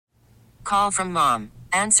call from mom.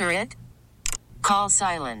 Answer it. Call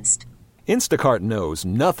silenced. Instacart knows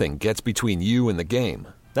nothing gets between you and the game.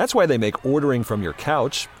 That's why they make ordering from your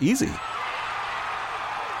couch easy.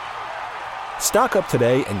 Stock up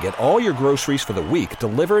today and get all your groceries for the week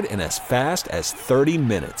delivered in as fast as 30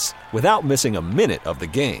 minutes without missing a minute of the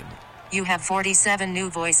game. You have 47 new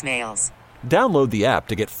voicemails. Download the app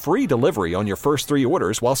to get free delivery on your first 3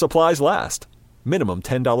 orders while supplies last. Minimum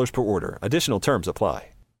 $10 per order. Additional terms apply.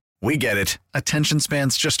 We get it. Attention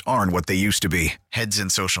spans just aren't what they used to be. Heads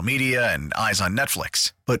in social media and eyes on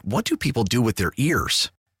Netflix. But what do people do with their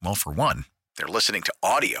ears? Well, for one, they're listening to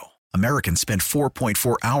audio. Americans spend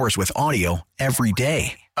 4.4 hours with audio every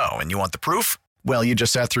day. Oh, and you want the proof? Well, you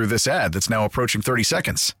just sat through this ad that's now approaching 30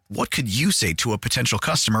 seconds. What could you say to a potential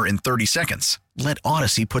customer in 30 seconds? Let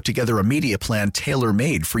Odyssey put together a media plan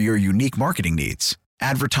tailor-made for your unique marketing needs.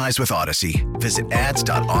 Advertise with Odyssey. Visit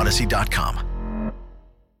ads.odyssey.com.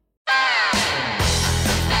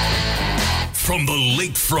 From the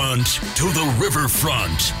lakefront to the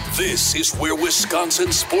riverfront, this is where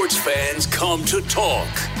Wisconsin sports fans come to talk.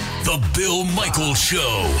 The Bill Michaels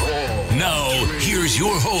Show. Now, here's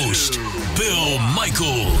your host, Bill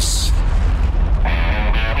Michaels.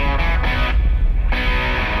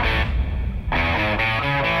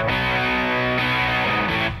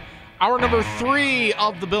 Hour number 3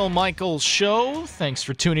 of the Bill Michaels Show. Thanks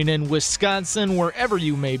for tuning in, Wisconsin, wherever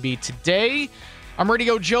you may be today. I'm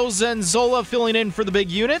Radio Joe Zenzola filling in for the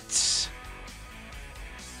big unit.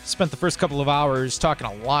 Spent the first couple of hours talking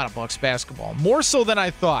a lot of Bucks basketball, more so than I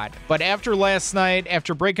thought. But after last night,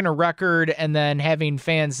 after breaking a record and then having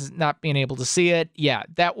fans not being able to see it, yeah,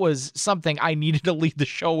 that was something I needed to lead the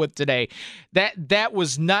show with today. That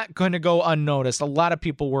was not going to go unnoticed. A lot of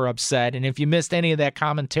people were upset, and if you missed any of that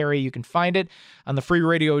commentary, you can find it on the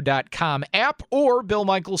freeradio.com app or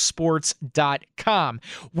BillMichaelsSports.com.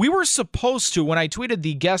 We were supposed to, when I tweeted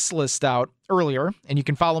the guest list out earlier, and you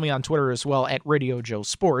can follow me on Twitter as well at Radio Joe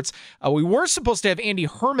Sports, we were supposed to have Andy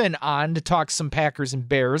Herman on to talk some Packers and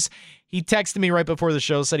Bears. He texted me right before the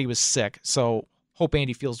show, said he was sick, so hope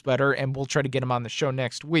Andy feels better, and we'll try to get him on the show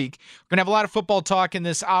next week. We're going to have a lot of football talk in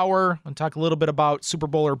this hour. I'm going to talk a little bit about Super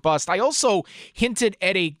Bowl or bust. I also hinted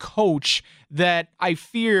at a coach that I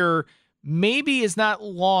fear maybe is not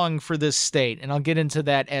long for this state, and I'll get into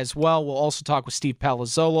that as well. We'll also talk with Steve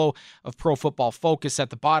Palazzolo of Pro Football Focus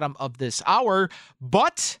at the bottom of this hour,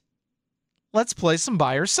 but let's play some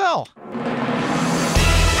buy or sell.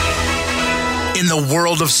 In the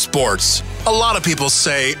world of sports, a lot of people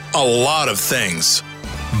say a lot of things.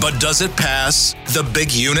 But does it pass the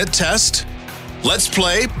big unit test? Let's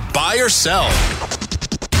play buy or sell.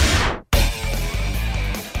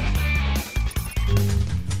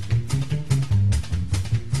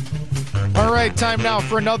 All right, time now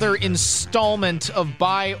for another installment of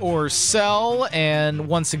Buy or Sell. And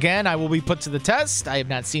once again, I will be put to the test. I have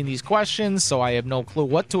not seen these questions, so I have no clue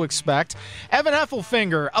what to expect. Evan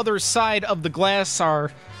Heffelfinger, other side of the glass,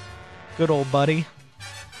 our good old buddy.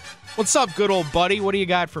 What's up, good old buddy? What do you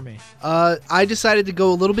got for me? I decided to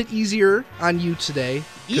go a little bit easier on you today.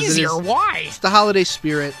 Easier? Why? It's the holiday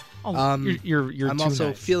spirit. Oh, you're I'm also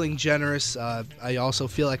nice. feeling generous. I also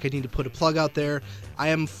feel like I need to put a plug out there. I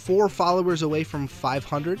am 4 followers away from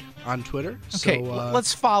 500 on Twitter. Okay, so,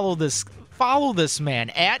 let's follow this. Follow this man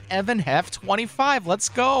at Evan Hef 25. Let's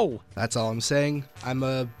go. That's all I'm saying. I'm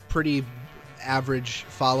a pretty average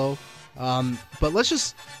follow. But let's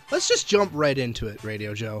just jump right into it,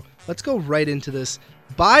 Radio Joe. Let's go right into this.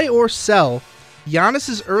 Buy or sell?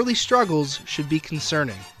 Giannis's early struggles should be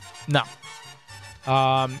concerning. No.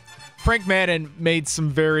 Frank Madden made some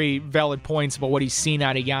very valid points about what he's seen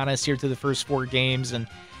out of Giannis here through the first 4 games. And,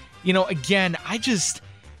 again, I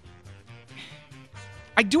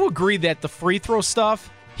do agree that the free throw stuff,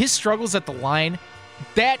 his struggles at the line,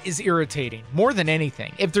 that is irritating more than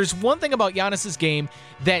anything. If there's one thing about Giannis's game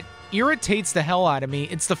that irritates the hell out of me,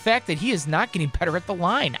 it's the fact that he is not getting better at the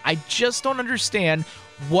line. I just don't understand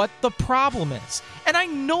what the problem is. And I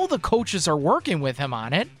know the coaches are working with him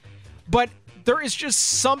on it, but there is just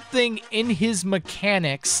something in his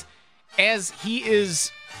mechanics as he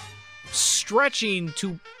is stretching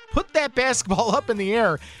to put that basketball up in the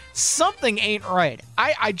air. Something ain't right.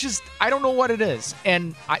 I don't know what it is.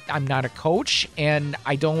 And I'm not a coach, and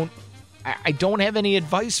I don't have any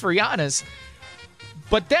advice for Giannis.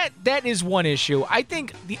 But that is one issue. I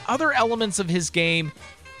think the other elements of his game,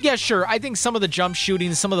 yeah, sure. I think some of the jump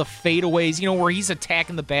shooting, some of the fadeaways, where he's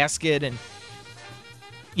attacking the basket and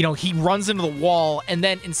he runs into the wall, and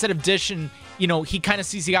then instead of dishing, he kind of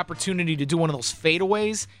sees the opportunity to do one of those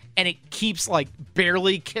fadeaways, and it keeps,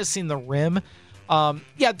 barely kissing the rim.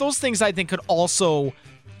 Yeah, those things I think could also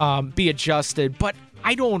be adjusted. But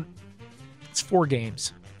it's 4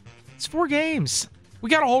 games. It's 4 games. We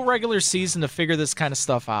got a whole regular season to figure this kind of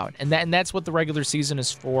stuff out. And that's what the regular season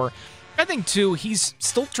is for. I think, too, he's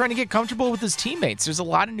still trying to get comfortable with his teammates. There's a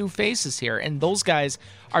lot of new faces here, and those guys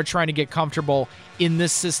are trying to get comfortable in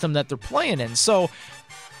this system that they're playing in. So,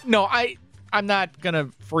 no, I'm not going to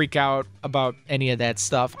freak out about any of that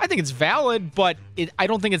stuff. I think it's valid, but I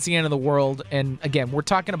don't think it's the end of the world. And, again, we're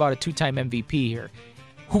talking about a 2-time MVP here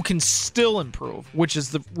who can still improve, which is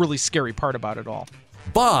the really scary part about it all.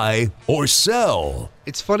 Buy or sell.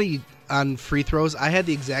 It's funny, on free throws, I had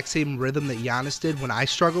the exact same rhythm that Giannis did when I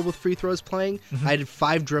struggled with free throws playing. I did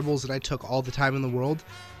 5 dribbles and I took all the time in the world.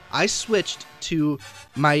 I switched to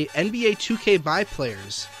my NBA 2K My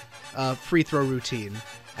Players free throw routine,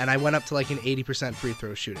 and I went up to like an 80% free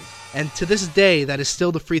throw shooting. And to this day, that is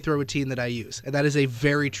still the free throw routine that I use, and that is a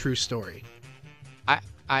very true story.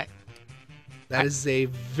 That is a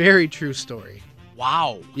very true story.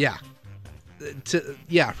 Wow. Yeah.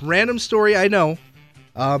 Random story, I know.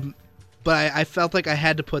 But I felt like I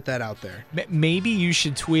had to put that out there. Maybe you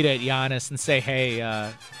should tweet at Giannis and say,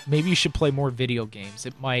 hey, maybe you should play more video games.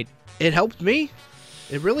 It helped me.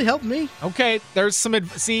 It really helped me. Okay, there's some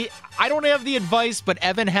See, I don't have the advice, but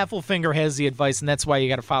Evan Heffelfinger has the advice, and that's why you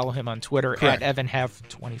got to follow him on Twitter. Correct. At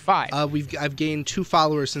EvanHeff25. I've gained 2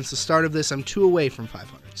 followers since the start of this. I'm 2 away from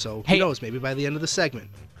 500. So who knows? Maybe by the end of the segment.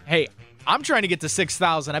 Hey, I'm trying to get to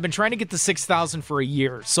 6,000. I've been trying to get to 6,000 for a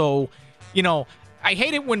year. So, I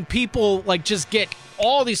hate it when people just get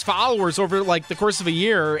all these followers over the course of a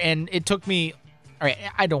year, and it took me. All right,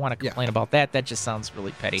 I don't want to complain about that. That just sounds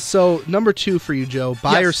really petty. So number 2 for you, Joe.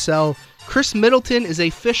 Buy or sell. Chris Middleton is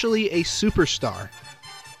officially a superstar.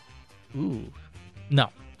 Ooh,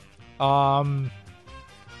 no.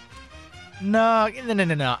 No.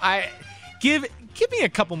 Give me a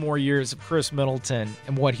couple more years of Chris Middleton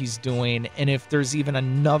and what he's doing, and if there's even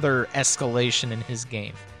another escalation in his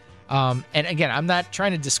game. And again, I'm not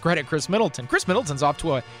trying to discredit Chris Middleton. Chris Middleton's off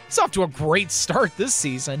to a great start this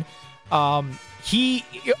season. When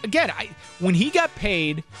he got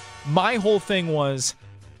paid, my whole thing was,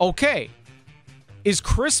 okay, is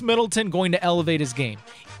Chris Middleton going to elevate his game?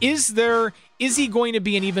 Is he going to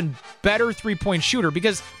be an even better 3-point shooter?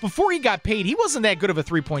 Because before he got paid, he wasn't that good of a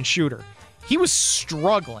 3-point shooter. He was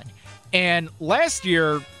struggling. And last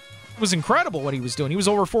year was incredible what he was doing. He was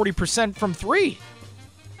over 40% from 3.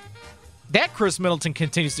 That Chris Middleton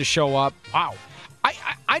continues to show up. Wow.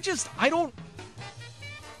 I don't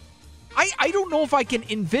know if I can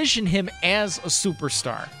envision him as a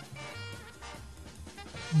superstar.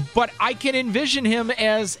 But I can envision him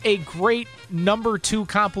as a great number 2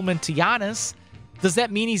 complement to Giannis. Does that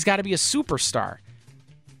mean he's got to be a superstar?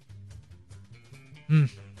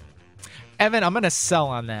 Evan, I'm going to sell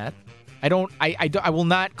on that. I will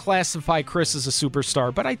not classify Chris as a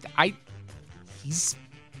superstar, but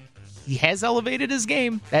he has elevated his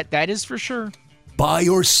game. That is for sure. Buy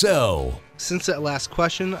or sell. Since that last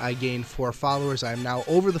question, I gained 4 followers. I am now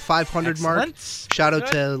over the 500 mark. Shout out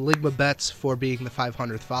to Ligma Betts for being the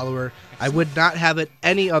 500th follower. Excellent. I would not have it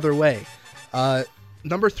any other way.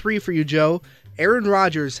 Number 3 for you, Joe. Aaron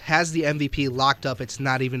Rodgers has the MVP locked up. It's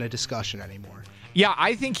not even a discussion anymore. Yeah,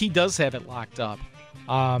 I think he does have it locked up.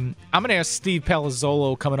 I'm going to ask Steve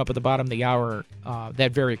Palazzolo coming up at the bottom of the hour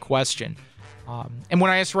that very question. And when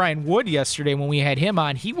I asked Ryan Wood yesterday when we had him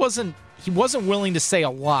on, he wasn't willing to say a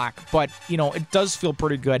lock, but it does feel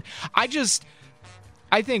pretty good. I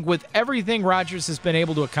think with everything Rodgers has been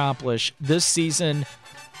able to accomplish this season,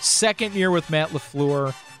 second year with Matt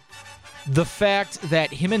LaFleur, the fact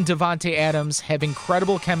that him and Davante Adams have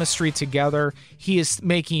incredible chemistry together, he is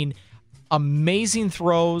making amazing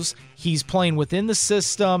throws. He's playing within the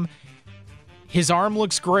system. His arm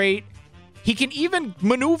looks great. He can even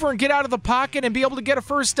maneuver and get out of the pocket and be able to get a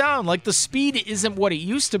first down. The speed isn't what it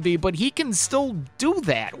used to be, but he can still do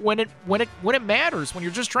that when it matters, when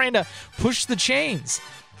you're just trying to push the chains.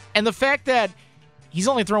 And the fact that he's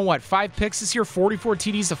only thrown 5 picks this year, 44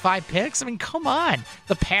 TDs to 5 picks. I mean, come on.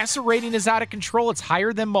 The passer rating is out of control. It's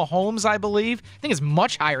higher than Mahomes, I believe. I think it's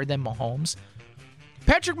much higher than Mahomes.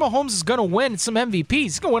 Patrick Mahomes is going to win some MVPs.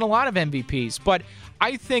 He's going to win a lot of MVPs, but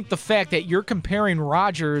I think the fact that you're comparing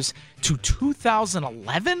Rodgers to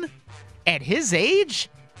 2011 at his age,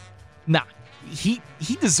 he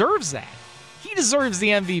deserves that. He deserves the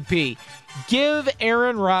MVP. Give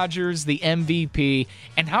Aaron Rodgers the MVP.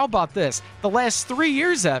 And how about this? The last 3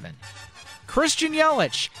 years, Evan, Christian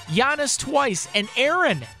Yelich, Giannis twice, and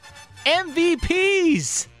Aaron,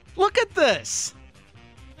 MVPs. Look at this.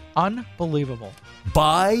 Unbelievable.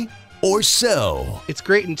 Buy or sell. It's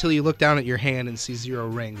great until you look down at your hand and see 0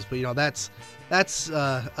 rings, but that's that's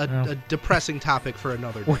a depressing topic for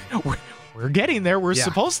another day. We're getting there. We're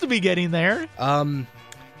supposed to be getting there.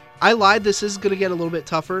 I lied. This is going to get a little bit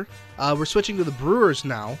tougher. We're switching to the Brewers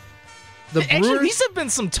now. Actually, these have been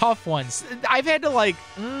some tough ones. I've had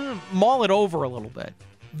to mull it over a little bit.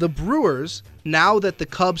 The Brewers, now that the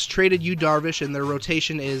Cubs traded Yu Darvish and their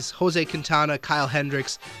rotation is Jose Quintana, Kyle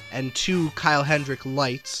Hendricks, and 2 Kyle Hendrick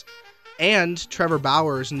lights, and Trevor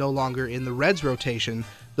Bauer is no longer in the Reds rotation,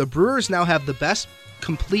 the Brewers now have the best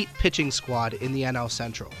complete pitching squad in the NL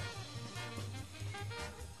Central.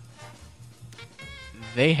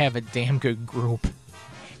 They have a damn good group.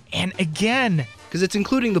 And again, because it's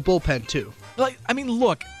including the bullpen too.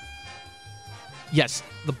 Look. Yes,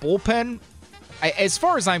 the bullpen. As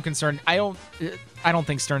far as I'm concerned, I don't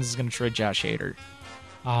think Stearns is going to trade Josh Hader,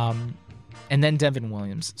 and then Devin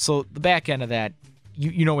Williams. So the back end of that,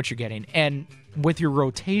 you know what you're getting. And with your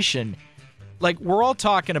rotation, we're all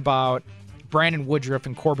talking about Brandon Woodruff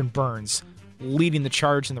and Corbin Burns leading the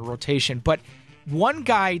charge in the rotation, but one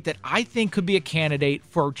guy that I think could be a candidate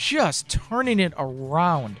for just turning it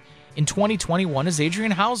around in 2021 is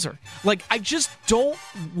Adrian Hauser.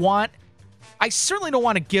 I certainly don't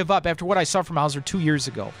want to give up after what I saw from Hauser 2 years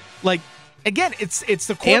ago. Again, it's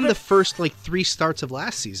the Corbin, and the first 3 starts of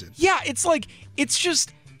last season. Yeah, it's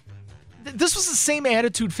just this was the same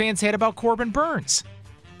attitude fans had about Corbin Burns.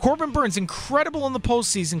 Corbin Burns, incredible in the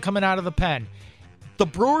postseason coming out of the pen. The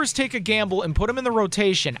Brewers take a gamble and put him in the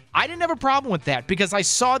rotation. I didn't have a problem with that because I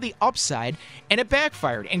saw the upside and it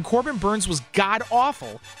backfired. And Corbin Burns was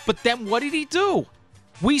god-awful. But then what did he do?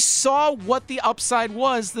 We saw what the upside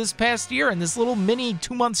was this past year in this little mini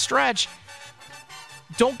 2-month stretch.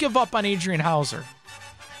 Don't give up on Adrian Hauser.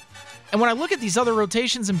 And when I look at these other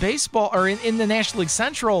rotations in baseball or in the National League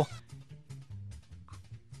Central,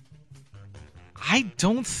 I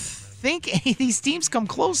don't think any of these teams come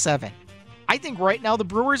close, Evan. I think right now the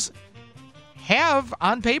Brewers have,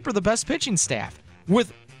 on paper, the best pitching staff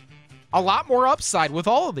with a lot more upside with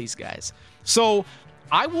all of these guys. So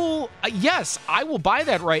I will buy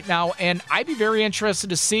that right now, and I'd be very interested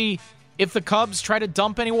to see if the Cubs try to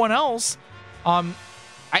dump anyone else. I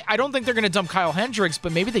don't think they're going to dump Kyle Hendricks,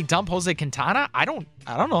 but maybe they dump Jose Quintana. I don't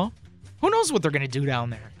know. Who knows what they're going to do down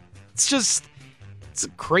there? It's a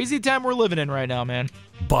crazy time we're living in right now, man.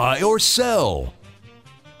 Buy or sell.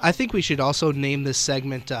 I think we should also name this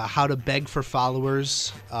segment How to Beg for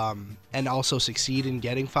Followers and also succeed in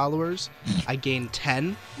getting followers. I gained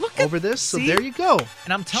 10 over this, so there you go.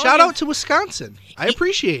 And I'm telling Shout out to Wisconsin. I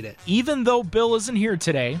appreciate it. Even though Bill isn't here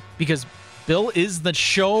today, because Bill is the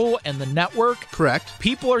show and the network. Correct.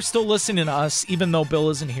 People are still listening to us, even though Bill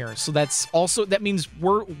isn't here. So that means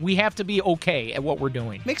we have to be okay at what we're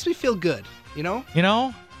doing. Makes me feel good, you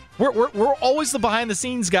know? We're always the behind the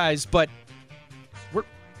scenes guys, but we're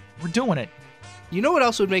doing it. You know what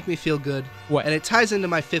else would make me feel good? What? And it ties into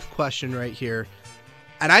my 5th question right here.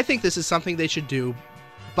 And I think this is something they should do.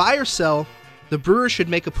 Buy or sell, the Brewers should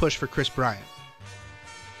make a push for Chris Bryant.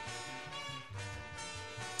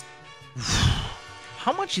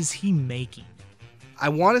 How much is he making? I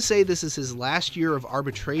want to say this is his last year of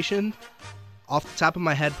arbitration. Off the top of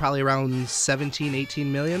my head, probably around 17,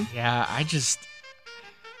 18 million. Yeah, I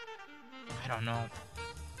don't know.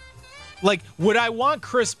 Would I want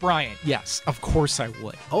Chris Bryant? Yes, of course I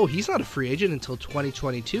would. Oh, he's not a free agent until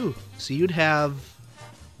 2022. So you'd have...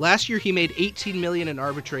 Last year he made $18 million in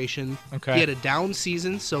arbitration. Okay. He had a down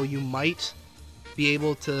season, so you might be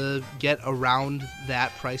able to get around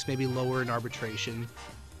that price, maybe lower in arbitration.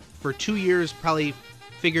 For 2 years, probably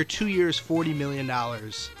figure 2 years, $40 million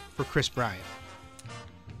for Chris Bryant.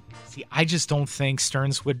 See, I just don't think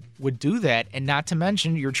Stearns would do that. And not to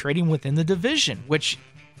mention, you're trading within the division, which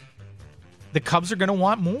the Cubs are going to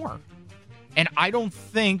want more. And I don't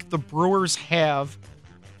think the Brewers have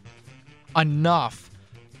enough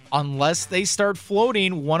unless they start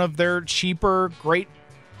floating one of their cheaper, great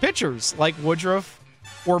pitchers like Woodruff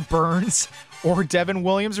or Burns or Devin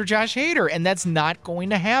Williams or Josh Hader. And that's not going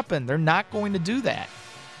to happen. They're not going to do that.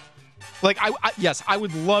 Yes, I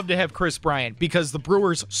would love to have Chris Bryant because the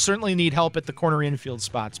Brewers certainly need help at the corner infield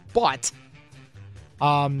spots. But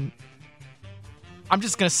I'm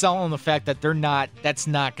just going to sell on the fact that that's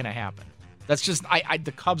not going to happen. That's just,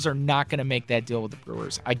 the Cubs are not going to make that deal with the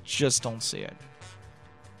Brewers. I just don't see it.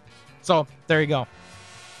 So, there you go.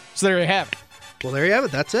 So, there you have it. Well, there you have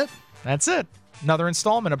it. That's it. That's it. Another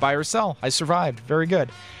installment of Buy or Sell. I survived. Very good.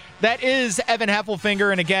 That is Evan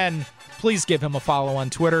Heffelfinger. And again, please give him a follow on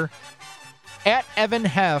Twitter. At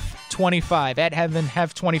EvanHeff25. At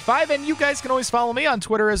EvanHeff25. And you guys can always follow me on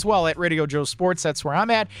Twitter as well. At Radio Joe Sports. That's where I'm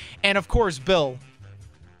at. And, of course, Bill,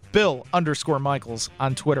 Bill_Michaels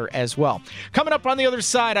on Twitter as well. Coming up on the other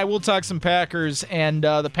side, I will talk some Packers, and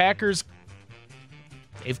the Packers,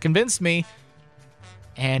 they've convinced me,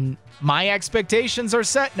 and my expectations are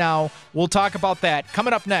set now. We'll talk about that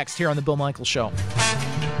coming up next here on the Bill Michaels Show.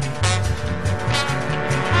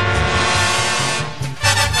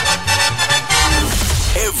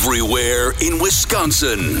 Everywhere in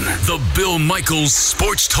Wisconsin, the Bill Michaels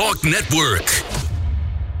Sports Talk Network.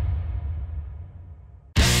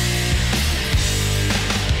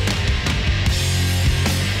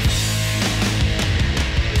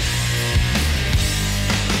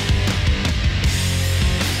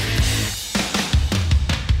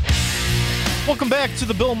 Welcome back to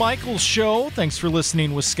the Bill Michaels Show. Thanks for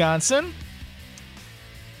listening, Wisconsin.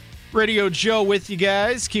 Radio Joe with you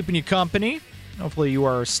guys, keeping you company. Hopefully you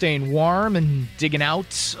are staying warm and digging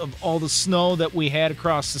out of all the snow that we had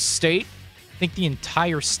across the state. I think the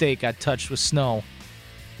entire state got touched with snow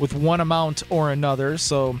with one amount or another.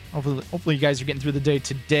 So hopefully you guys are getting through the day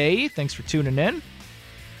today. Thanks for tuning in.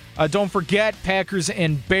 Don't forget, Packers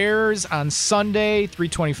and Bears on Sunday,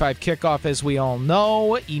 3:25 kickoff, as we all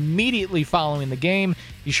know. Immediately following the game,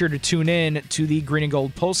 be sure to tune in to the Green and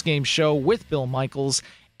Gold postgame show with Bill Michaels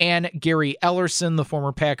and Gary Ellerson, the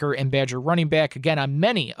former Packer and Badger running back, again on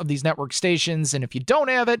many of these network stations. And if you don't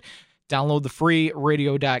have it, download the free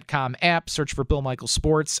radio.com app, search for Bill Michaels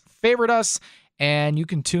Sports, favorite us, and you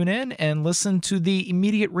can tune in and listen to the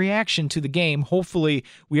immediate reaction to the game. Hopefully,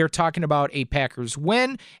 we are talking about a Packers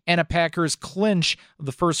win and a Packers clinch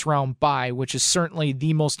the first round bye, which is certainly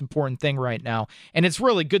the most important thing right now. And it's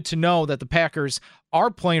really good to know that the Packers are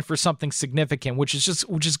playing for something significant, which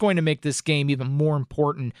is going to make this game even more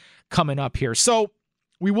important coming up here. So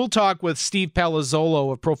we will talk with Steve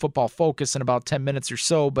Palazzolo of Pro Football Focus in about 10 minutes or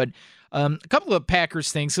so, but a couple of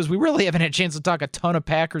Packers things, because we really haven't had a chance to talk a ton of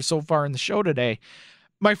Packers so far in the show today.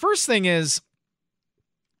 My first thing is,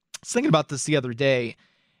 I was thinking about this the other day.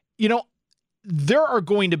 You know, there are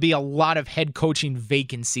going to be a lot of head coaching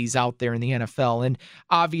vacancies out there in the NFL. And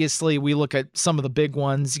obviously, we look at some of the big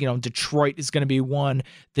ones. You know, Detroit is going to be one.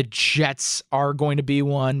 The Jets are going to be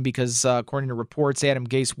one because, according to reports, Adam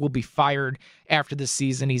Gase will be fired after this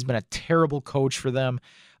season. He's been a terrible coach for them.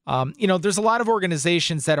 You know, there's a lot of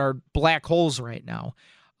organizations that are black holes right now.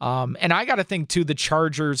 And I got to think, too, the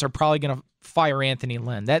Chargers are probably going to fire Anthony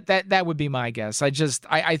Lynn. That would be my guess.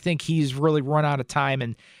 I think he's really run out of time,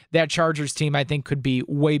 and that Chargers team, I think, could be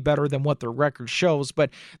way better than what their record shows. But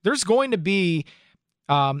there's going to be,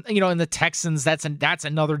 you know, in the Texans, that's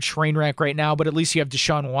another train wreck right now, but at least you have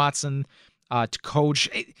Deshaun Watson to coach.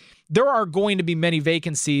 There are going to be many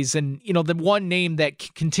vacancies, and, you know, the one name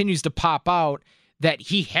that continues to pop out that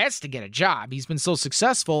he has to get a job. He's been so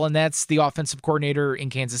successful, and that's the offensive coordinator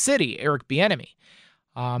in Kansas City, Eric Bieniemy.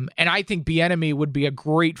 And I think Bieniemy would be a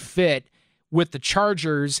great fit with the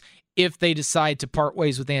Chargers if they decide to part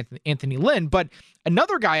ways with Anthony Lynn. But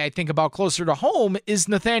another guy I think about closer to home is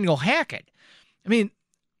Nathaniel Hackett. I mean,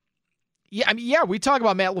 we talk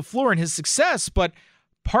about Matt LaFleur and his success, but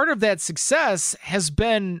part of that success has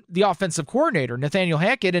been the offensive coordinator, Nathaniel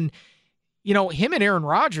Hackett, and you know, him and Aaron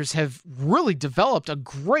Rodgers have really developed a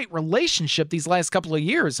great relationship these last couple of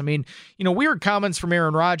years. I mean, you know, we heard comments from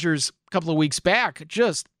Aaron Rodgers a couple of weeks back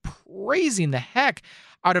just praising the heck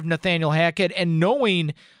out of Nathaniel Hackett and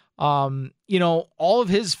knowing, you know, all of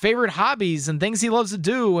his favorite hobbies and things he loves to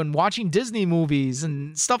do and watching Disney movies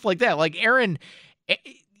and stuff like that. Like Aaron,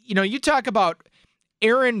 you know, you talk about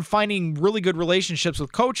Aaron finding really good relationships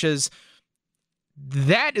with coaches.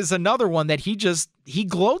 That is another one that he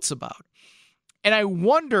gloats about. And I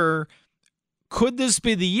wonder, could this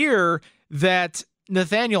be the year that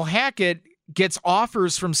Nathaniel Hackett gets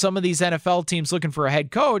offers from some of these NFL teams looking for a head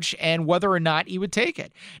coach and whether or not he would take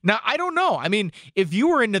it? Now, I don't know. I mean, if you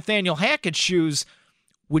were in Nathaniel Hackett's shoes,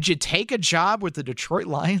 would you take a job with the Detroit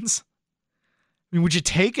Lions? I mean, would you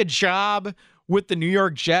take a job with the New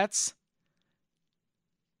York Jets?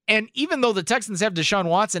 And even though the Texans have Deshaun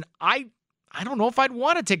Watson, I don't know if I'd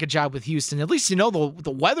want to take a job with Houston. At least, you know, the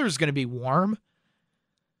weather's going to be warm.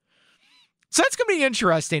 So that's going to be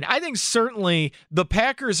interesting. I think certainly the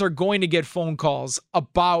Packers are going to get phone calls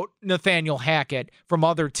about Nathaniel Hackett from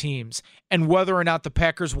other teams and whether or not the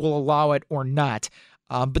Packers will allow it or not.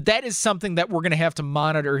 But that is something that we're going to have to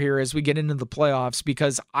monitor here as we get into the playoffs,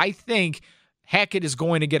 because I think Hackett is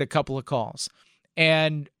going to get a couple of calls.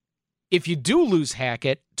 And if you do lose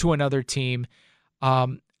Hackett to another team,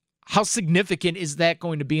 how significant is that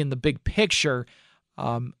going to be in the big picture?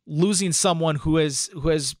 Losing someone who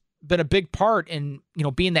has been a big part in, you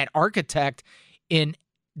know, being that architect in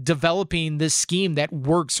developing this scheme that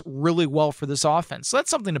works really well for this offense. So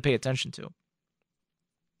that's something to pay attention to.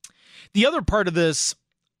 The other part of this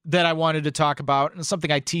that I wanted to talk about, and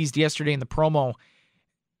something I teased yesterday in the promo,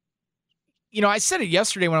 I said it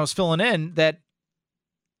yesterday when I was filling in, that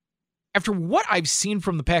after what I've seen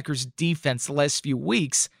from the Packers defense the last few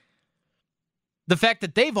weeks, the fact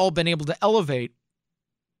that they've all been able to elevate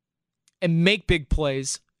and make big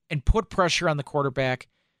plays and put pressure on the quarterback,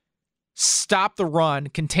 stop the run,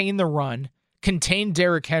 contain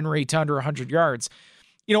Derrick Henry to under 100 yards.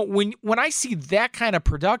 When I see that kind of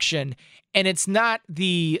production, and it's not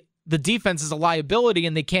the defense is a liability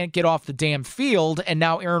and they can't get off the damn field, and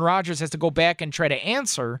now Aaron Rodgers has to go back and try to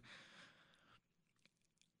answer.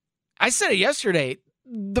 I said it yesterday.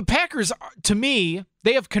 The Packers, to me,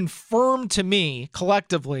 they have confirmed to me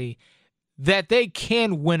collectively that they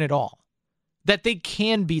can win it all, that they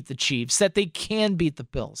can beat the Chiefs, that they can beat the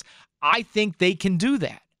Bills. I think they can do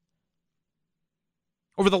that.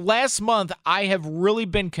 Over the last month, I have really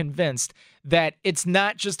been convinced that it's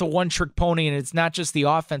not just a one-trick pony and it's not just the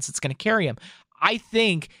offense that's going to carry them. I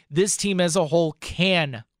think this team as a whole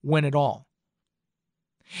can win it all.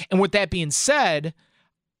 And with that being said,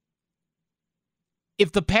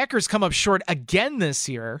 if the Packers come up short again this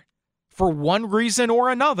year, for one reason or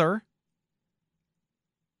another,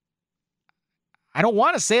 I don't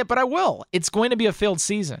want to say it, but I will. It's going to be a failed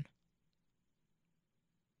season.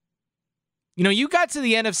 You got to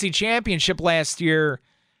the NFC Championship last year,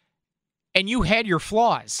 and you had your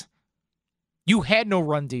flaws. You had no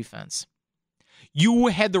run defense. You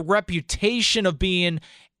had the reputation of being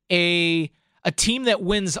a team that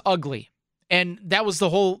wins ugly. And that was the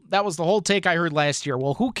whole take I heard last year.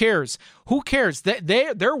 Well, who cares? Who cares?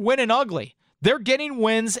 They're winning ugly. They're getting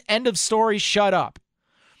wins. End of story. Shut up.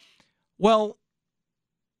 Well,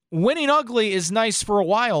 winning ugly is nice for a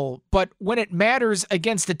while, but when it matters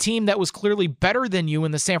against a team that was clearly better than you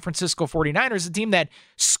in the San Francisco 49ers, a team that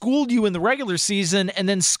schooled you in the regular season and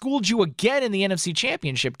then schooled you again in the NFC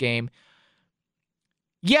Championship game,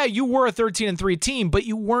 yeah, you were a 13-3 team, but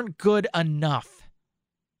you weren't good enough.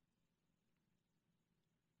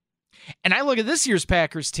 And I look at this year's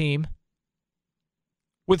Packers team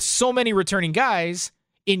with so many returning guys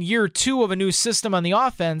in year 2 of a new system on the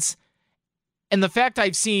offense, and the fact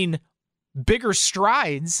I've seen bigger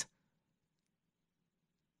strides,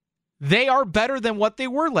 they are better than what they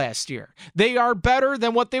were last year. They are better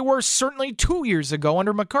than what they were certainly 2 years ago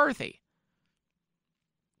under McCarthy.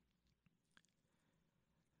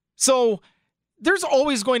 So there's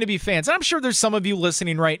always going to be fans. And I'm sure there's some of you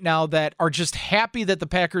listening right now that are just happy that the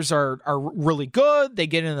Packers are really good. They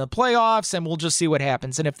get into the playoffs, and we'll just see what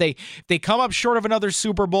happens. And if they come up short of another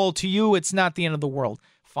Super Bowl, to you, it's not the end of the world.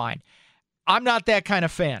 Fine. I'm not that kind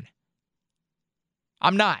of fan.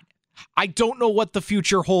 I'm not. I don't know what the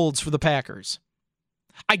future holds for the Packers.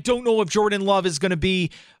 I don't know if Jordan Love is going to be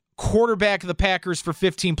quarterback of the Packers for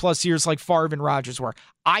 15 plus years like Favre and Rodgers were.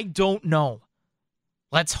 I don't know.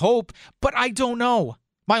 Let's hope, but I don't know.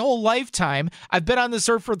 My whole lifetime, I've been on this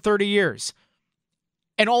earth for 30 years,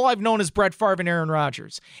 and all I've known is Brett Favre and Aaron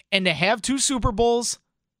Rodgers. And to have 2 Super Bowls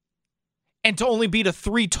and to only beat a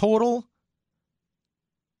 3 total,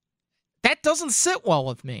 that doesn't sit well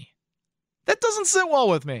with me. That doesn't sit well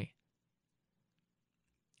with me.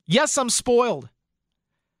 Yes, I'm spoiled.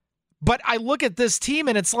 But I look at this team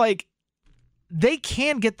and it's like, they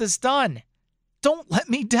can get this done. Don't let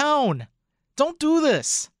me down. Don't do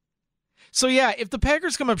this. So yeah, if the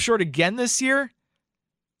Packers come up short again this year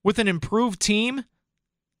with an improved team,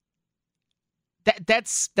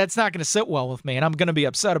 that's not going to sit well with me, and I'm going to be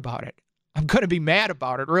upset about it. I'm going to be mad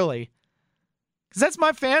about it, really. Because that's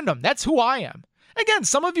my fandom. That's who I am. Again,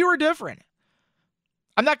 some of you are different.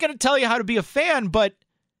 I'm not going to tell you how to be a fan, but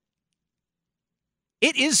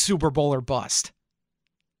it is Super Bowl or bust.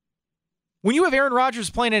 When you have Aaron Rodgers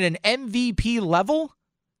playing at an MVP level,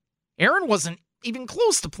 Aaron wasn't even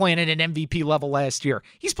close to playing at an MVP level last year.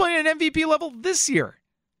 He's playing at an MVP level this year.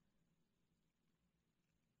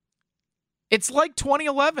 It's like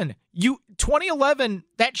 2011. 2011,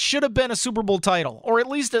 that should have been a Super Bowl title, or at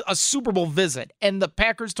least a Super Bowl visit, and the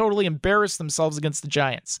Packers totally embarrassed themselves against the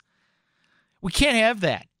Giants. We can't have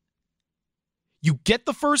that. You get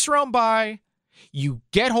the first round bye, you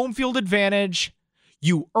get home field advantage,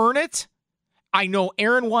 you earn it. I know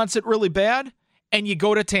Aaron wants it really bad, and you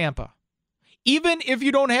go to Tampa. Even if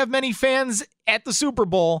you don't have many fans at the Super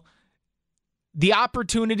Bowl, the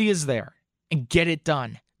opportunity is there, and get it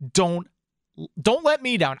done. Don't let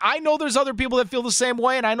me down. I know there's other people that feel the same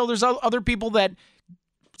way, and I know there's other people that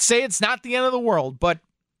say it's not the end of the world, but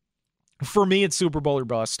for me, it's Super Bowl or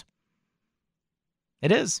bust.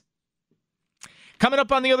 It is. Coming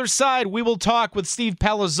up on the other side, we will talk with Steve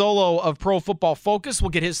Palazzolo of Pro Football Focus.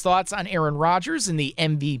 We'll get his thoughts on Aaron Rodgers in the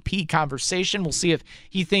MVP conversation. We'll see if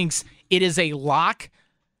he thinks it is a lock.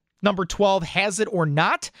 Number 12 has it or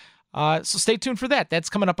not. So stay tuned for that. That's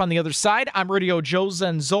coming up on the other side. I'm Radio Joe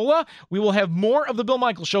Zanzola. We will have more of the Bill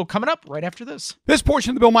Michaels Show coming up right after this. This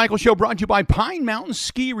portion of the Bill Michaels Show brought to you by Pine Mountain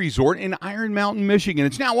Ski Resort in Iron Mountain, Michigan.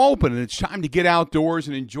 It's now open, and it's time to get outdoors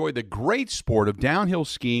and enjoy the great sport of downhill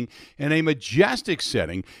skiing in a majestic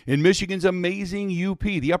setting in Michigan's amazing UP,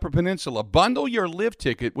 the Upper Peninsula. Bundle your lift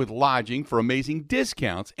ticket with lodging for amazing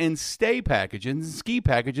discounts and stay packages and ski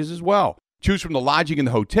packages as well. Choose from the lodging in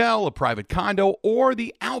the hotel, a private condo, or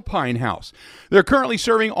the Alpine House. They're currently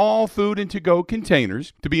serving all food in to-go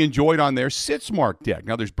containers to be enjoyed on their Sitzmark deck.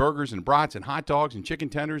 Now, there's burgers and brats and hot dogs and chicken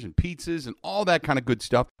tenders and pizzas and all that kind of good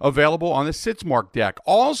stuff available on the Sitzmark deck.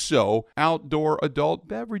 Also, outdoor adult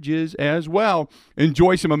beverages as well.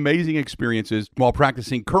 Enjoy some amazing experiences while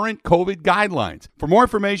practicing current COVID guidelines. For more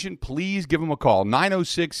information, please give them a call,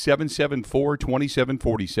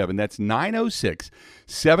 906-774-2747. That's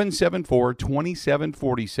 906-774-2747.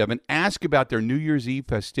 Ask about their New Year's Eve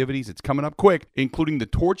festivities. It's coming up quick, including the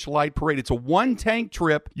Torchlight Parade. It's a one-tank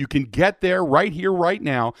trip. You can get there right here, right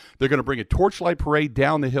now. They're going to bring a Torchlight Parade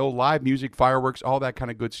down the hill, live music, fireworks, all that kind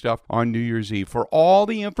of good stuff on New Year's Eve. For all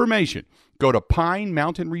the information, go to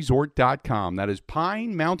PineMountainResort.com. That is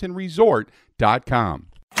PineMountainResort.com.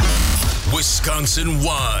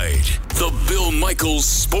 Wisconsin-wide, the Bill Michaels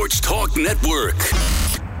Sports Talk Network.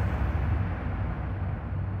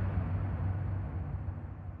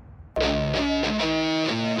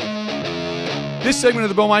 This segment of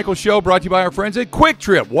the Bill Michaels Show brought to you by our friends at Quick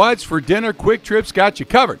Trip. What's for dinner? Quick Trip's got you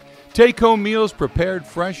covered. Take-home meals prepared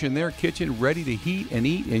fresh in their kitchen, ready to heat and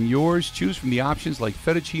eat, and yours. Choose from the options like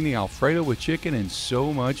fettuccine Alfredo with chicken and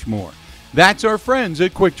so much more. That's our friends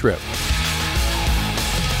at Quick Trip.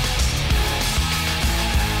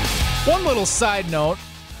 One little side note.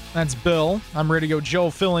 That's Bill. I'm Radio Joe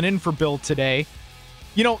filling in for Bill today.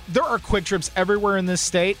 You know, there are Quick Trips everywhere in this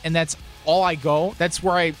state, and that's all I go. That's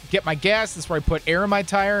where I get my gas. That's where I put air in my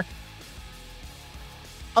tire.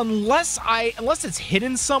 Unless it's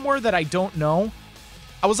hidden somewhere that I don't know.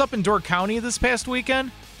 I was up in Door County this past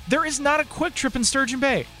weekend. There is not a Quick Trip in Sturgeon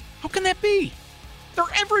Bay. How can that be? They're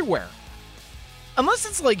everywhere. Unless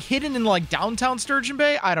it's like hidden in like downtown Sturgeon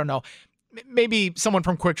Bay. I don't know. Maybe someone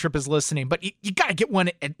from Quick Trip is listening, but you got to get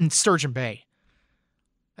one in Sturgeon Bay.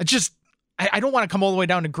 I don't want to come all the way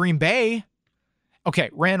down to Green Bay. Okay,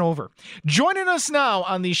 ran over. Joining us now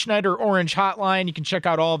on the Schneider Orange Hotline. You can check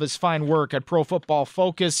out all of his fine work at Pro Football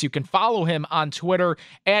Focus. You can follow him on Twitter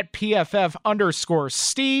at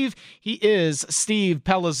PFF_Steve. He is Steve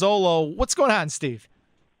Palazzolo. What's going on, Steve?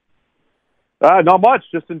 Not much.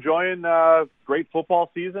 Just enjoying great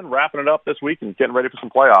football season, wrapping it up this week and getting ready for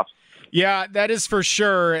some playoffs. Yeah, that is for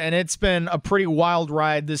sure, and it's been a pretty wild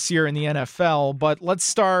ride this year in the NFL. But let's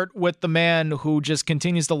start with the man who just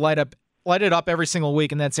continues to light it up every single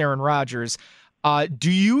week, and that's Aaron Rodgers.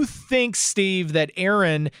 Do you think, Steve, that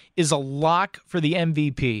Aaron is a lock for the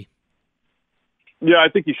MVP? Yeah, I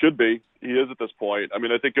think he should be. He is at this point. I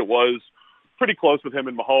mean, I think it was pretty close with him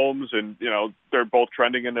and Mahomes, and, you know, they're both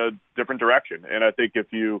trending in a different direction. And I think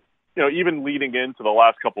if you even leading into the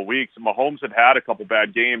last couple of weeks, Mahomes had a couple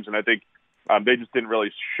bad games, and I think they just didn't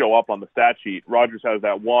really show up on the stat sheet. Rodgers has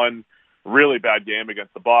that one really bad game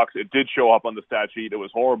against the Bucs. It did show up on the stat sheet. It was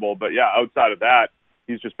horrible. But, yeah, outside of that,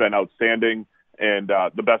 he's just been outstanding and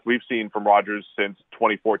the best we've seen from Rodgers since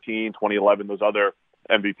 2014, 2011, those other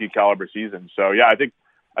MVP caliber seasons. So, yeah, I think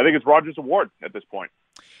it's Rodgers' award at this point.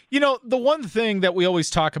 You know, the one thing that we always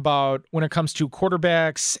talk about when it comes to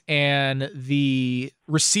quarterbacks and the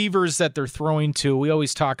receivers that they're throwing to, we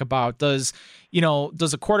always talk about, does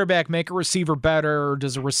a quarterback make a receiver better, or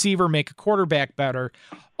does a receiver make a quarterback better?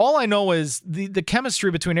 All I know is the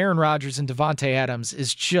chemistry between Aaron Rodgers and Davante Adams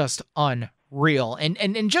is just unreal.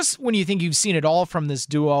 And just when you think you've seen it all from this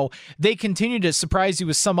duo, they continue to surprise you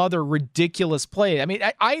with some other ridiculous play. I mean,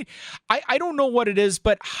 I don't know what it is,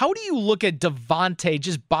 but how do you look at Davante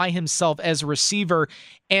just by himself as a receiver?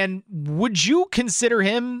 And would you consider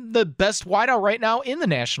him the best wideout right now in the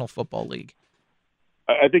National Football League?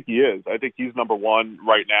 I think he is. I think he's number one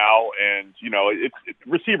right now. And,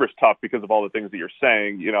 receiver's tough because of all the things that you're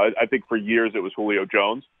saying. I think for years it was Julio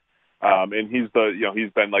Jones. And he's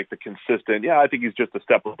been like the consistent, I think he's just a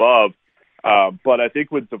step above. But I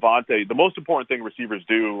think with Davante, the most important thing receivers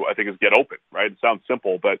do, I think, is get open, right? It sounds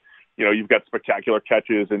simple, but, you've got spectacular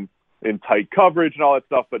catches and in tight coverage and all that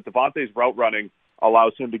stuff. But Davante's route running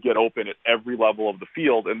allows him to get open at every level of the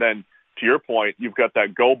field. And then to your point, you've got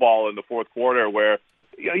that go ball in the fourth quarter where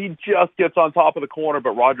he just gets on top of the corner,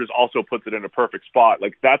 but Rodgers also puts it in a perfect spot.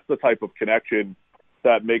 Like, that's the type of connection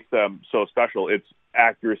that makes them so special. It's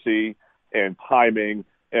accuracy and timing,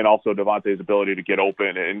 and also Devontae's ability to get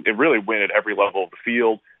open and really win at every level of the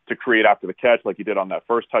field, to create after the catch like he did on that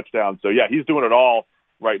first touchdown. So, yeah, he's doing it all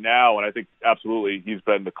right now, and I think absolutely he's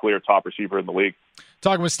been the clear top receiver in the league.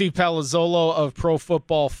 Talking with Steve Palazzolo of Pro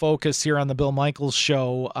Football Focus here on the Bill Michaels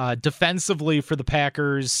Show. Defensively for the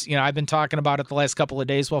Packers, I've been talking about it the last couple of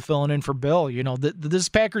days while filling in for Bill. This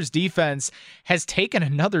Packers defense has taken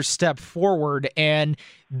another step forward, and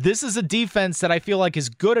this is a defense that I feel like is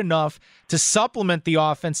good enough to supplement the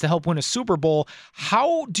offense to help win a Super Bowl.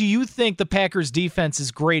 How do you think the Packers defense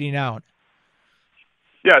is grading out?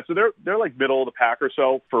 Yeah, so they're like middle of the pack or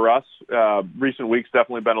so for us. Recent weeks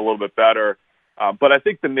definitely been a little bit better. But I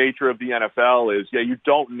think the nature of the NFL is, you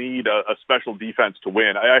don't need a special defense to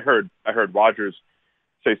win. I heard Rodgers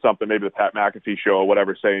say something, maybe the Pat McAfee show or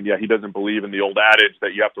whatever, saying, he doesn't believe in the old adage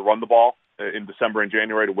that you have to run the ball in December and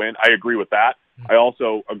January to win. I agree with that. I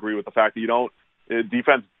also agree with the fact that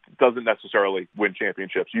defense doesn't necessarily win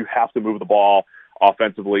championships. You have to move the ball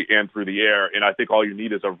offensively and through the air. And I think all you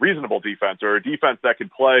need is a reasonable defense, or a defense that can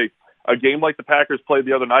play a game like the Packers played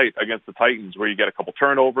the other night against the Titans, where you get a couple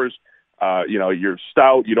turnovers. You're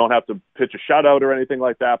stout. You don't have to pitch a shutout or anything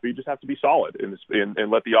like that, but you just have to be solid and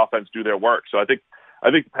let the offense do their work. So I think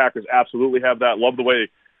the Packers absolutely have that. Love the way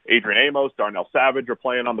Adrian Amos, Darnell Savage are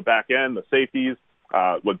playing on the back end, the safeties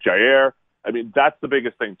with Jair. I mean, that's the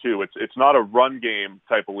biggest thing too. It's not a run game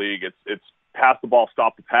type of league. It's pass the ball,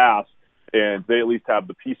 stop the pass. And they at least have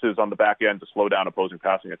the pieces on the back end to slow down opposing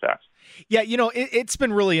passing attacks. Yeah, it's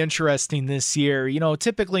been really interesting this year.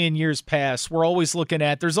 Typically in years past, we're always looking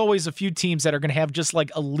at, there's always a few teams that are going to have just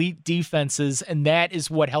like elite defenses, and that is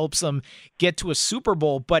what helps them get to a Super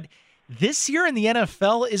Bowl. But this year in the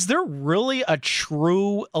NFL, is there really a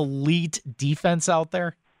true elite defense out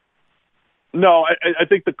there? No, I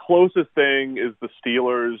think the closest thing is the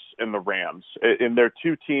Steelers and the Rams. And they're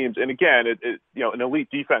two teams. And again, an elite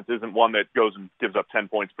defense isn't one that goes and gives up 10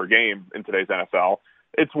 points per game in today's NFL.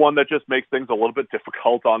 It's one that just makes things a little bit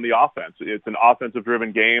difficult on the offense. It's an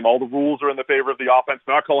offensive-driven game. All the rules are in the favor of the offense.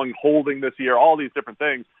 They're not calling holding this year, all these different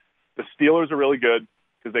things. The Steelers are really good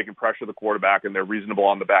because they can pressure the quarterback and they're reasonable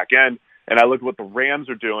on the back end. And I look at what the Rams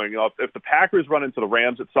are doing. If the Packers run into the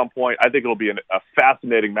Rams at some point, I think it'll be a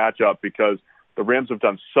fascinating matchup, because the Rams have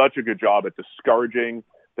done such a good job at discouraging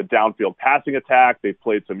the downfield passing attack. They've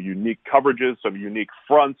played some unique coverages, some unique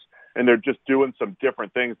fronts, and they're just doing some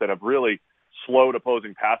different things that have really slowed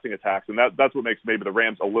opposing passing attacks. And that's what makes maybe the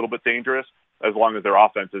Rams a little bit dangerous, as long as their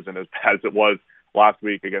offense isn't as bad as it was last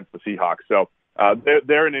week against the Seahawks. So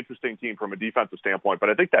they're an interesting team from a defensive standpoint, but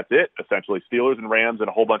I think that's it, essentially. Steelers and Rams and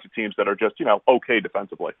a whole bunch of teams that are just, okay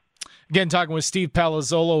defensively. Again, talking with Steve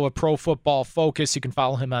Palazzolo of Pro Football Focus. You can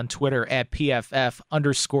follow him on Twitter at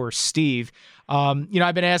PFF_Steve.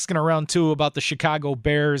 I've been asking around too about the Chicago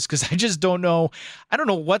Bears, because I just don't know. I don't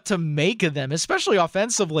know what to make of them, especially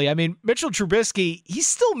offensively. I mean, Mitchell Trubisky, he's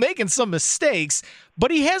still making some mistakes,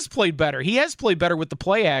 but he has played better. He has played better with the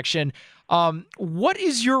play action. What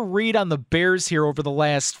is your read on the Bears here over the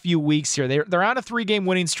last few weeks here? They're on a 3-game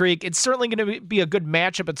winning streak. It's certainly going to be a good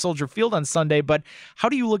matchup at Soldier Field on Sunday, but how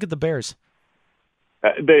do you look at the Bears?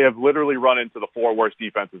 They have literally run into the 4 worst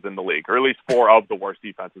defenses in the league, or at least 4 of the worst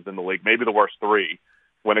defenses in the league, maybe the worst 3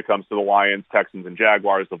 when it comes to the Lions, Texans, and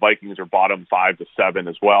Jaguars. The Vikings are bottom 5 to 7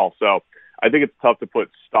 as well. So I think it's tough to put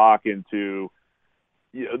stock into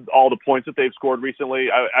all the points that they've scored recently.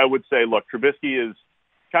 I would say, look, Trubisky is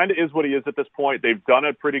what he is at this point. They've done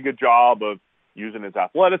a pretty good job of using his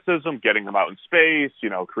athleticism, getting him out in space,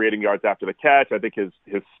 creating yards after the catch. I think his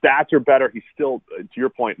stats are better. He's still, to your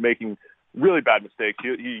point, making really bad mistakes.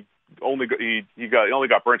 He only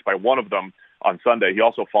got burnt by one of them on Sunday. He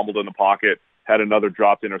also fumbled in the pocket, had another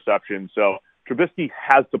dropped interception. So Trubisky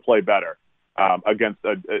has to play better against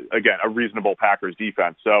a reasonable Packers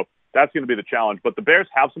defense. So that's going to be the challenge. But the Bears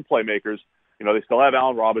have some playmakers. They still have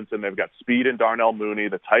Allen Robinson. They've got speed in Darnell Mooney.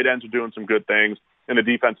 The tight ends are doing some good things, and the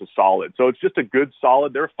defense is solid. So it's just a good,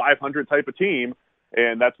 solid, they're a 500 type of team,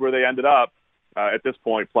 and that's where they ended up at this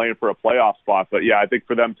point, playing for a playoff spot. But, yeah, I think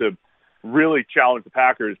for them to really challenge the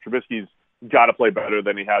Packers, Trubisky's got to play better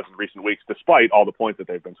than he has in recent weeks, despite all the points that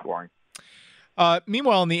they've been scoring.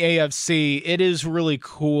 Meanwhile, in the AFC, it is really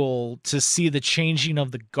cool to see the changing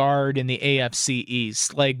of the guard in the AFC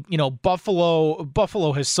East. Like,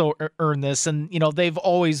 Buffalo has so earned this, and, they've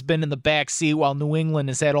always been in the backseat while New England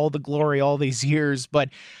has had all the glory all these years. But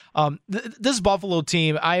this Buffalo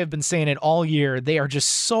team, I have been saying it all year, they are just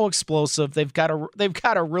so explosive. They've got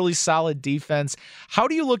a really solid defense. How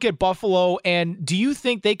do you look at Buffalo, and do you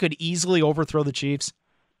think they could easily overthrow the Chiefs?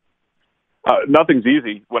 Nothing's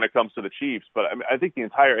easy when it comes to the Chiefs, but I think the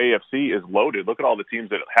entire AFC is loaded. Look at all the teams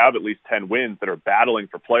that have at least 10 wins that are battling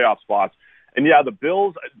for playoff spots. And yeah, the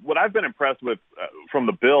Bills, what I've been impressed with from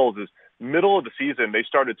the Bills is middle of the season, they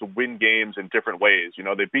started to win games in different ways.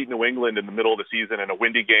 They beat New England in the middle of the season in a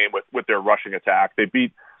windy game with their rushing attack. They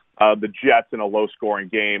beat the Jets in a low-scoring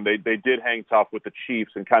game. They did hang tough with the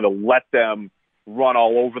Chiefs and kind of let them run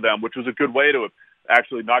all over them, which was a good way to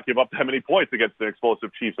actually not give up that many points against the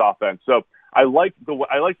explosive Chiefs offense. So I like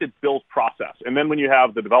the Bills process. And then when you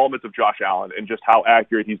have the development of Josh Allen and just how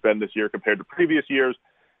accurate he's been this year compared to previous years,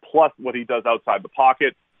 plus what he does outside the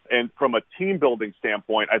pocket, and from a team building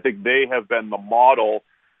standpoint, I think they have been the model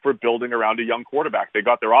for building around a young quarterback. They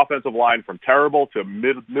got their offensive line from terrible to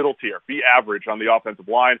middle tier, be average on the offensive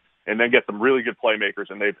line, and then get some really good playmakers,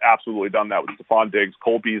 and they've absolutely done that with Stephon Diggs,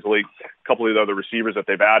 Cole Beasley, a couple of the other receivers that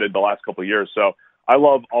they've added the last couple of years. So I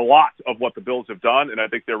love a lot of what the Bills have done, and I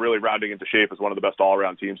think they're really rounding into shape as one of the best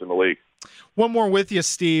all-around teams in the league. One more with you,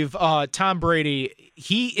 Steve. Tom Brady,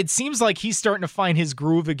 it seems like he's starting to find his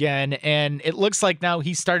groove again, and it looks like now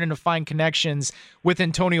he's starting to find connections with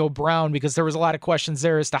Antonio Brown, because there was a lot of questions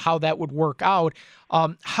there as to how that would work out.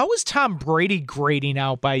 How is Tom Brady grading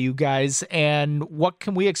out by you guys, and what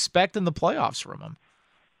can we expect in the playoffs from him?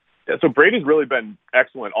 Yeah, so Brady's really been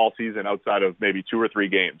excellent all season outside of maybe 2 or 3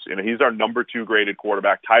 games. He's our number 2 graded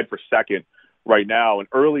quarterback, tied for second right now. And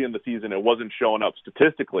early in the season, it wasn't showing up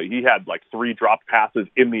statistically. He had like 3 dropped passes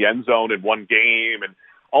in the end zone in one game and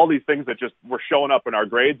all these things that just were showing up in our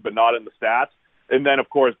grades, but not in the stats. And then,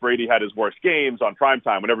 of course, Brady had his worst games on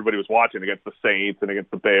primetime when everybody was watching against the Saints and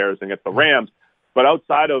against the Bears and against the Rams. But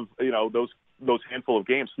outside of, those handful of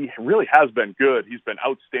games, he really has been good. He's been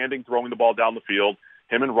outstanding throwing the ball down the field.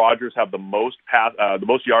 Him and Rodgers have the most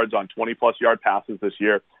yards on 20-plus yard passes this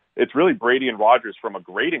year. It's really Brady and Rodgers from a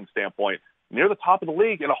grading standpoint near the top of the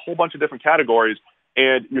league in a whole bunch of different categories.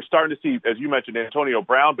 And you're starting to see, as you mentioned, Antonio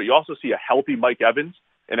Brown, but you also see a healthy Mike Evans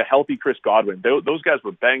and a healthy Chris Godwin. Those guys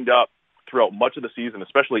were banged up throughout much of the season,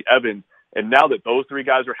 especially Evans. And now that those 3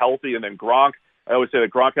 guys are healthy, and then Gronk, I always say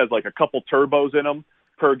that Gronk has like a couple turbos in him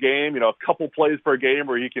per game, a couple plays per game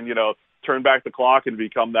where he can, turn back the clock and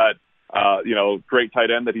become that, great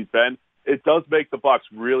tight end that he's been. It does make the Bucs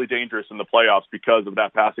really dangerous in the playoffs because of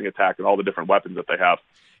that passing attack and all the different weapons that they have.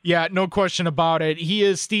 Yeah, no question about it. He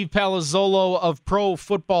is Steve Palazzolo of Pro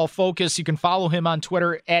Football Focus. You can follow him on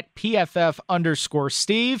Twitter at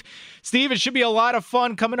PFF_Steve. Steve, it should be a lot of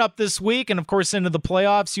fun coming up this week. And, of course, into the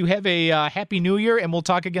playoffs. You have a Happy New Year, and we'll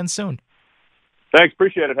talk again soon. Thanks.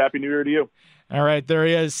 Appreciate it. Happy New Year to you. All right, there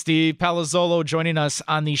he is, Steve Palazzolo, joining us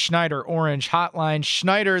on the Schneider Orange Hotline.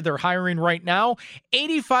 Schneider, they're hiring right now.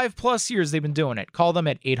 85-plus years they've been doing it. Call them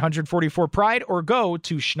at 844-PRIDE or go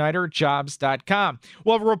to SchneiderJobs.com.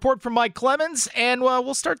 We'll have a report from Mike Clemens, and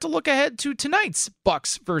we'll start to look ahead to tonight's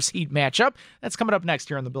Bucks versus Heat matchup. That's coming up next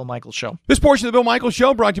here on The Bill Michaels Show. This portion of The Bill Michaels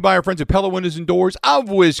Show brought to you by our friends at Pella Windows and Doors of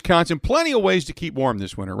Wisconsin. Plenty of ways to keep warm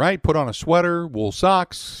this winter, right? Put on a sweater, wool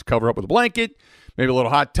socks, cover up with a blanket, maybe a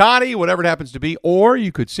little hot toddy, whatever it happens to be. Or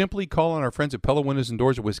you could simply call on our friends at Pella Windows and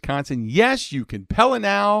Doors of Wisconsin. Yes, you can Pella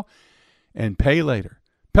now and pay later.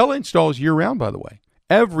 Pella installs year-round, by the way.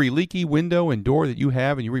 Every leaky window and door that you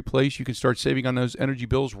have and you replace, you can start saving on those energy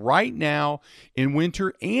bills right now in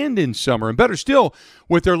winter and in summer. And better still,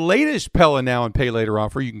 with their latest Pella Now and Pay Later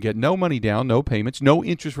offer, you can get no money down, no payments, no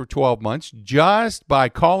interest for 12 months just by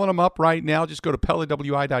calling them up right now. Just go to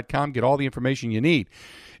PellaWI.com, get all the information you need.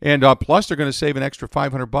 And plus, they're going to save an extra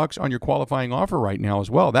 $500 on your qualifying offer right now as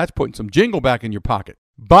well. That's putting some jingle back in your pocket.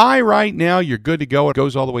 Buy right now. You're good to go. It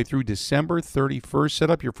goes all the way through December 31st. Set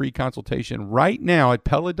up your free consultation right now at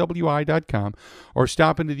PellaWI.com or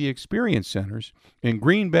stop into the Experience Centers in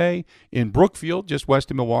Green Bay, in Brookfield, just west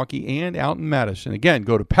of Milwaukee, and out in Madison. Again,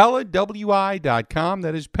 go to PellaWI.com.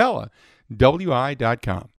 That is PellaWI.com.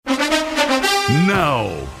 Now,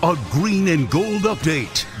 a green and gold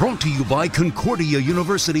update brought to you by Concordia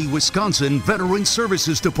University, Wisconsin Veteran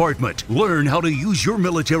Services Department. Learn how to use your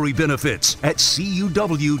military benefits at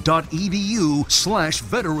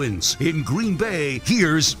cuw.edu/veterans. In Green Bay,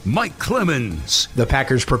 here's Mike Clemens. The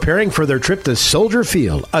Packers preparing for their trip to Soldier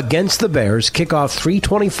Field against the Bears. Kickoff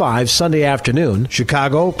 3:25 Sunday afternoon.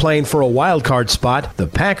 Chicago playing for a wild card spot. The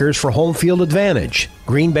Packers for home field advantage.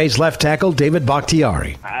 Green Bay's left tackle David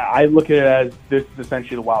Bakhtiari. I look at it as this is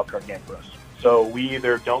essentially the wild card game for us. So we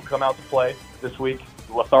either don't come out to play this week,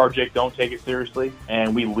 lethargic, don't take it seriously,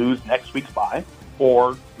 and we lose next week's bye,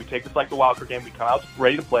 or we take this like the wild card game, we come out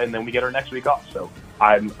ready to play, and then we get our next week off. So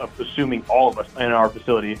I'm assuming all of us in our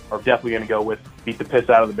facility are definitely going to go with beat the piss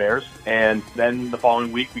out of the Bears, and then the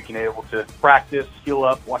following week we can be able to practice, heal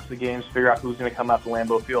up, watch the games, figure out who's going to come out to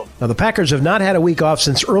Lambeau Field. Now, the Packers have not had a week off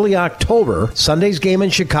since early October. Sunday's game in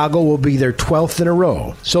Chicago will be their 12th in a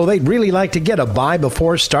row, so they'd really like to get a bye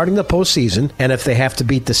before starting the postseason, and if they have to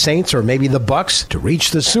beat the Saints or maybe the Bucs to reach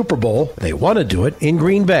the Super Bowl, they want to do it in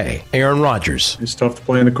Green Bay. Aaron Rodgers. It's tough to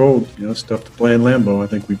play in the cold. It's tough to play in Lambeau. I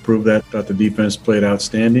think we proved that. Thought the defense played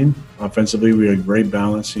outstanding. Offensively, we had great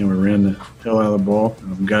balance. We ran the hell out of the ball.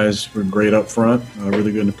 Guys were great up front,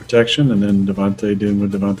 really good in the protection, and then Devontae doing what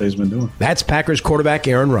Devontae's been doing. That's Packers quarterback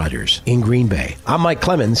Aaron Rodgers in Green Bay. I'm Mike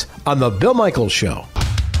Clemens on The Bill Michaels Show.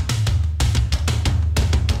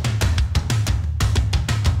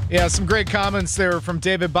 Yeah, some great comments there from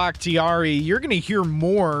David Bakhtiari. You're going to hear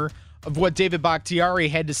more of what David Bakhtiari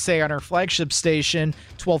had to say on our flagship station,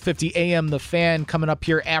 1250 AM The Fan, coming up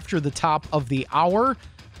here after the top of the hour.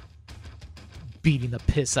 Beating the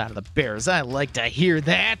piss out of the Bears. I like to hear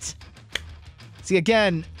that. See,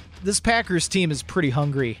 again, this Packers team is pretty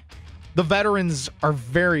hungry. The veterans are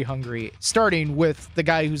very hungry, starting with the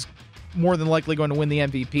guy who's more than likely going to win the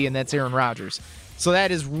MVP, and that's Aaron Rodgers. So that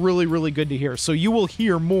is really, really good to hear. So you will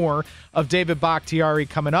hear more of David Bakhtiari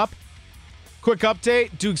coming up. Quick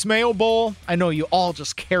update, Duke's Mayo Bowl. I know you all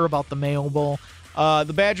just care about the Mayo Bowl.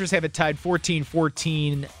 The Badgers have it tied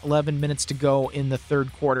 14-14, 11 minutes to go in the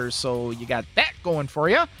third quarter, so you got that going for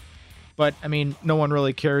you. But, no one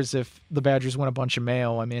really cares if the Badgers win a bunch of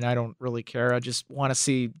Mayo. I don't really care. I just want to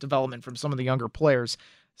see development from some of the younger players.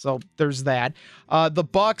 So there's that. The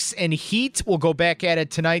Bucks and Heat will go back at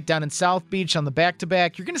it tonight down in South Beach on the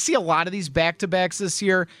back-to-back. You're going to see a lot of these back-to-backs this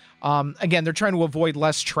year. Again, they're trying to avoid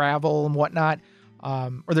less travel and whatnot,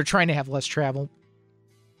 or they're trying to have less travel.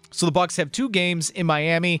 So the Bucks have 2 games in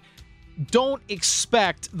Miami. Don't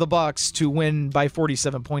expect the Bucks to win by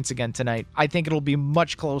 47 points again tonight. I think it'll be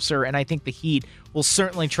much closer, and I think the Heat will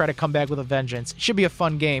certainly try to come back with a vengeance. It should be a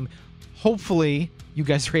fun game. Hopefully, you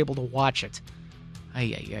guys are able to watch it.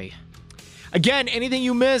 Again, anything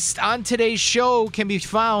you missed on today's show can be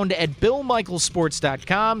found at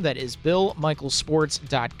BillMichaelsports.com. That is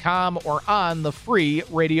BillMichaelsports.com, or on the free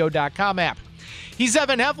radio.com app. He's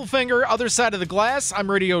Evan Heffelfinger, other side of the glass.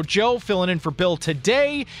 I'm Radio Joe, filling in for Bill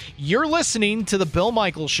today. You're listening to The Bill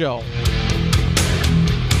Michaels Show.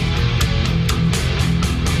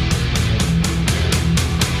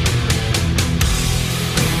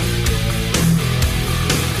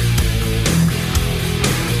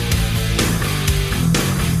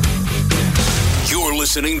 You're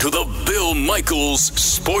listening to The Bill Michaels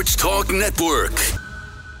Sports Talk Network.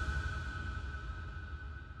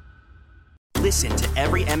 Listen to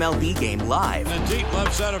every MLB game live. In the deep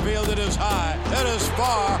left center field, it is high, it is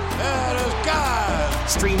far, it is gone.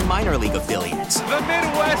 Stream minor league affiliates. The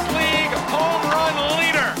Midwest League home run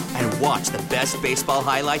leader. And watch the best baseball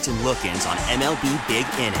highlights and look-ins on MLB Big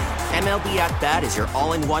Inning. MLB At Bat is your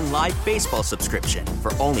all-in-one live baseball subscription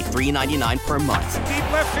for only $3.99 per month.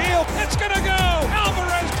 Deep left field, it's gonna go.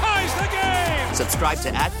 Alvarez ties the game. Subscribe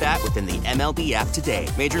to At Bat within the MLB app today.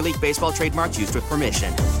 Major League Baseball trademarks used with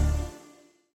permission.